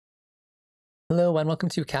Hello and welcome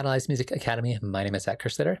to Catalyze Music Academy. My name is Zaak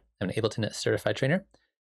Kerstetter. I'm an Ableton Certified Trainer.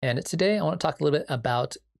 And today I want to talk a little bit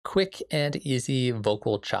about quick and easy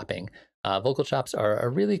vocal chopping. Vocal chops are a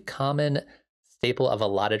really common staple of a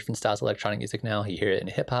lot of different styles of electronic music now. You hear it in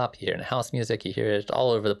hip hop, you hear it in house music, you hear it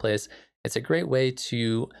all over the place. It's a great way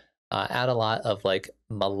to add a lot of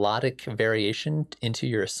melodic variation into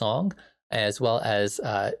your song, as well as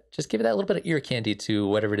just give it that little bit of ear candy to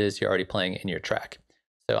whatever it is you're already playing in your track.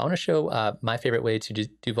 So I want to show my favorite way to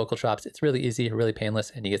do vocal chops. It's really easy, really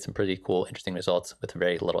painless, and you get some pretty cool, interesting results with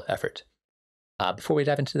very little effort. Before we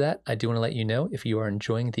dive into that, I do want to let you know if you are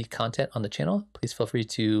enjoying the content on the channel, please feel free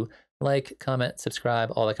to like, comment, subscribe,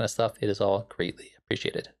 all that kind of stuff. It is all greatly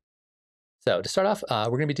appreciated. So to start off,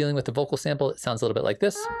 we're going to be dealing with the vocal sample. It sounds a little bit like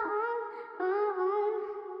this.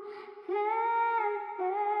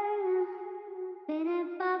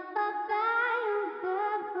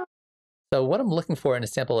 So what I'm looking for in a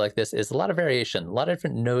sample like this is a lot of variation, a lot of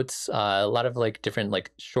different notes, a lot of different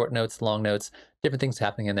short notes, long notes, different things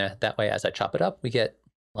happening in there. That way, as I chop it up, we get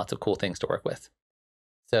lots of cool things to work with.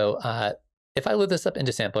 So if I load this up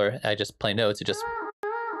into sampler, I just play notes, it just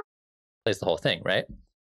plays the whole thing, right?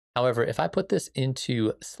 However, if I put this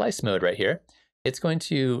into slice mode right here, it's going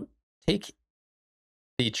to take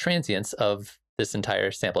the transients of this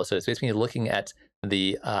entire sample. So it's basically looking at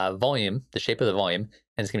the volume, the shape of the volume,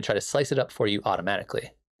 and it's going to try to slice it up for you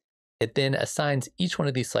automatically. It then assigns each one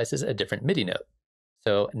of these slices a different MIDI note.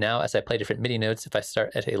 So now as I play different MIDI notes, if I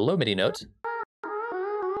start at a low MIDI note,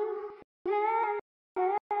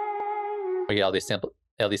 we get all these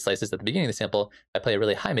slices at the beginning of the sample. If I play a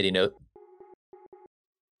really high MIDI note,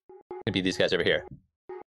 it's going to be these guys over here.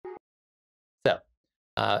 So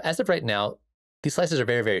as of right now, these slices are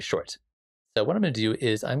very, very short. So what I'm going to do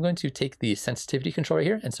is I'm going to take the sensitivity control right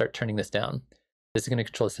here and start turning this down. This is going to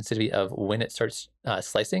control the sensitivity of when it starts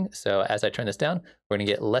slicing. So as I turn this down, we're going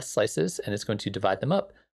to get less slices, and it's going to divide them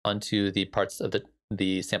up onto the parts of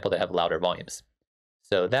the sample that have louder volumes.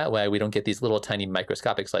 So that way we don't get these little tiny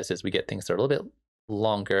microscopic slices. We get things that are a little bit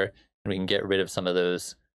longer, and we can get rid of some of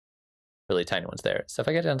those really tiny ones there. So if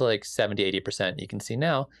I get down to like 70, 80%, you can see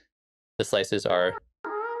now the slices are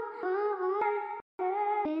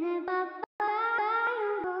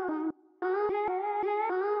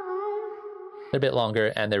they're a bit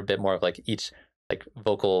longer, and they're a bit more of each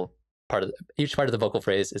vocal part of each part of the vocal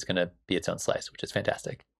phrase is going to be its own slice, which is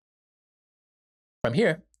fantastic. From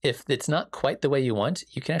here, if it's not quite the way you want,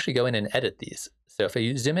 you can actually go in and edit these. So if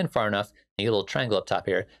you zoom in far enough, you get a little triangle up top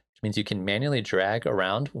here, which means you can manually drag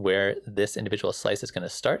around where this individual slice is going to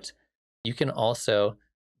start. You can also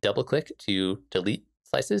double click to delete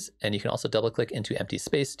slices, and you can also double click into empty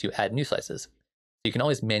space to add new slices. So you can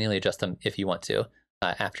always manually adjust them if you want to.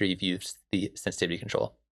 After you've used the sensitivity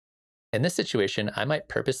control. In this situation, I might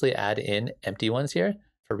purposely add in empty ones here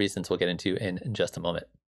for reasons we'll get into in just a moment.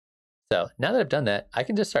 So now that I've done that, I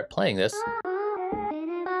can just start playing this.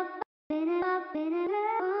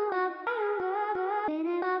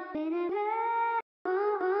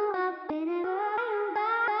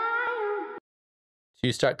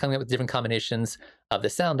 To start coming up with different combinations of the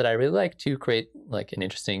sound that I really like to create an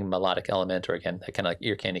interesting melodic element, or again, that kind of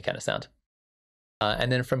ear candy kind of sound.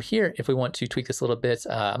 And then from here, if we want to tweak this a little bit,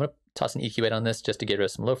 I'm going to toss an EQ weight on this just to get rid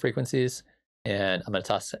of some low frequencies. And I'm going to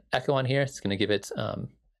toss echo on here. It's going to give it the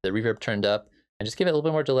reverb turned up and just give it a little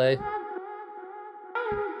bit more delay. A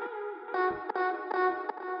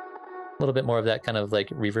little bit more of that kind of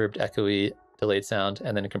reverbed, echoey, delayed sound,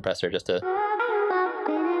 and then a compressor just to turn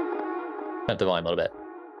up the volume a little bit.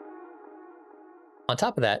 On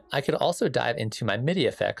top of that, I could also dive into my MIDI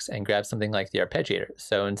effects and grab something like the Arpeggiator.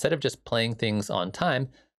 So instead of just playing things on time,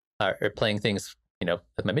 or playing things,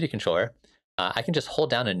 with my MIDI controller, I can just hold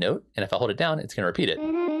down a note, and if I hold it down, it's going to repeat it.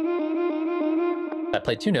 If I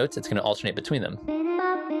play two notes, it's going to alternate between them.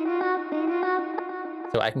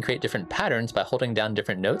 So I can create different patterns by holding down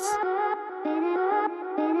different notes.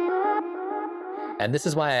 And this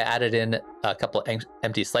is why I added in a couple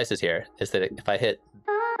empty slices here, is that if I hit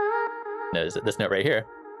this note right here,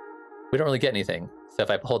 we don't really get anything. So if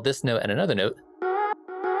I hold this note and another note,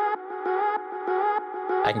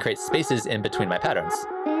 I can create spaces in between my patterns.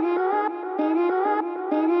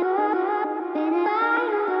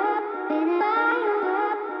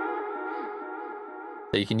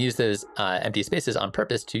 So you can use those empty spaces on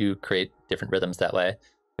purpose to create different rhythms that way.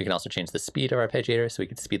 We can also change the speed of our arpeggiator, so we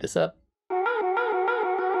can speed this up.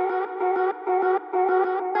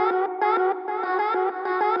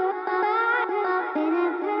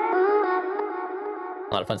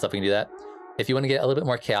 A lot of fun stuff, we can do that. If you want to get a little bit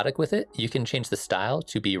more chaotic with it, you can change the style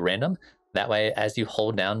to be random. That way, as you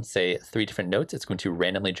hold down, say, 3 different notes, it's going to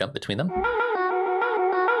randomly jump between them.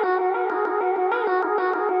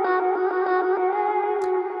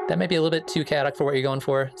 That might be a little bit too chaotic for what you're going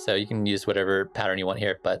for, so you can use whatever pattern you want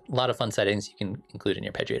here, but a lot of fun settings you can include in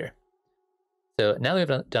your Arpeggiator. So now that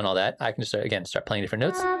we've done all that, I can just start playing different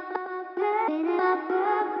notes.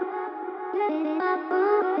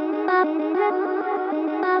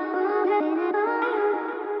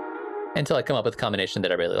 Until I come up with a combination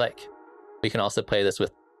that I really like. We can also play this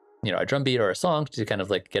with, a drum beat or a song to kind of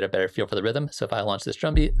like get a better feel for the rhythm. So if I launch this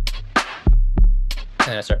drum beat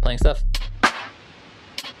and I start playing stuff,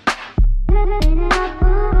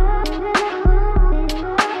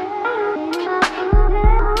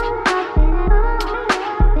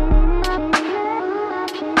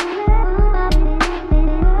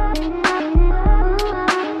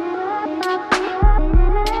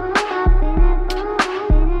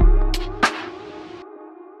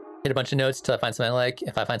 hit a bunch of notes till I find something I like.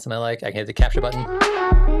 If I find something I like, I can hit the capture button.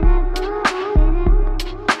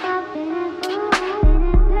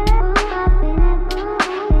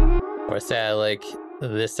 Or say I like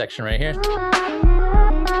this section right here.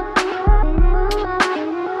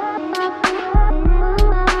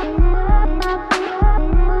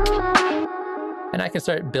 And I can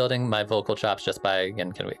start building my vocal chops just by,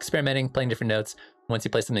 again, kind of experimenting, playing different notes. Once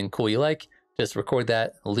you play something cool you like, just record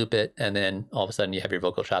that, loop it, and then all of a sudden you have your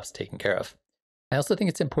vocal chops taken care of. I also think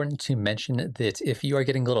it's important to mention that if you are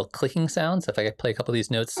getting little clicking sounds, if I play a couple of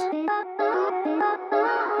these notes, you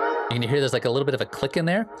can hear there's like a little bit of a click in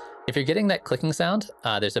there. If you're getting that clicking sound,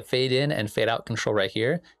 there's a fade in and fade out control right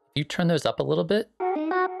here. If you turn those up a little bit,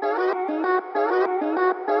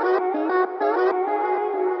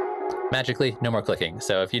 magically, no more clicking.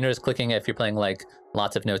 So if you notice clicking, if you're playing like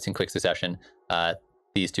lots of notes in quick succession,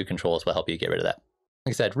 these two controls will help you get rid of that.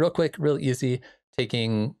 Like I said, real quick, real easy,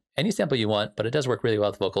 taking any sample you want, but it does work really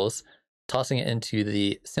well with vocals, tossing it into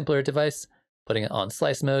the simpler device, putting it on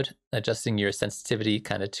slice mode, adjusting your sensitivity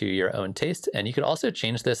kind of to your own taste. And you could also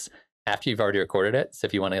change this after you've already recorded it. So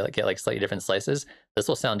if you want to get like slightly different slices, this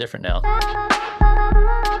will sound different now.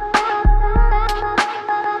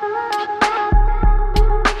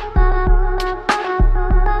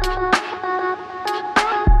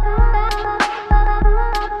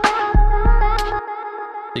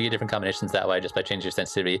 You get different combinations that way just by changing your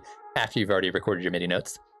sensitivity after you've already recorded your MIDI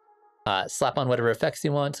notes. Slap on whatever effects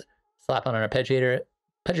you want, slap on an arpeggiator.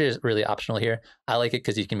 Arpeggiator is really optional here. I like it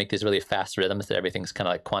because you can make these really fast rhythms that everything's kind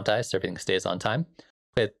of like quantized, so everything stays on time.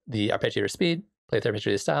 Play the arpeggiator speed, play with the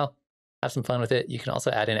arpeggiator style, have some fun with it. You can also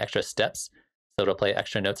add in extra steps, so it'll play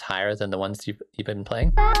extra notes higher than the ones you've been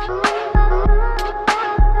playing.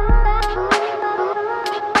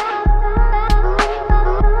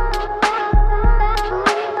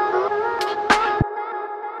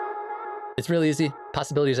 It's really easy.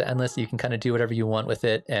 Possibilities are endless. You can kind of do whatever you want with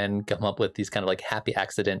it and come up with these kind of like happy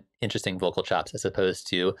accident, interesting vocal chops, as opposed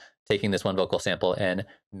to taking this one vocal sample and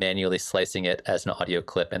manually slicing it as an audio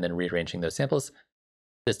clip and then rearranging those samples.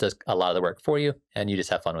 This does a lot of the work for you and you just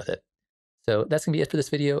have fun with it. So that's gonna be it for this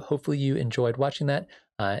video. Hopefully you enjoyed watching that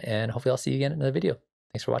and hopefully I'll see you again in another video.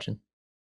 Thanks for watching.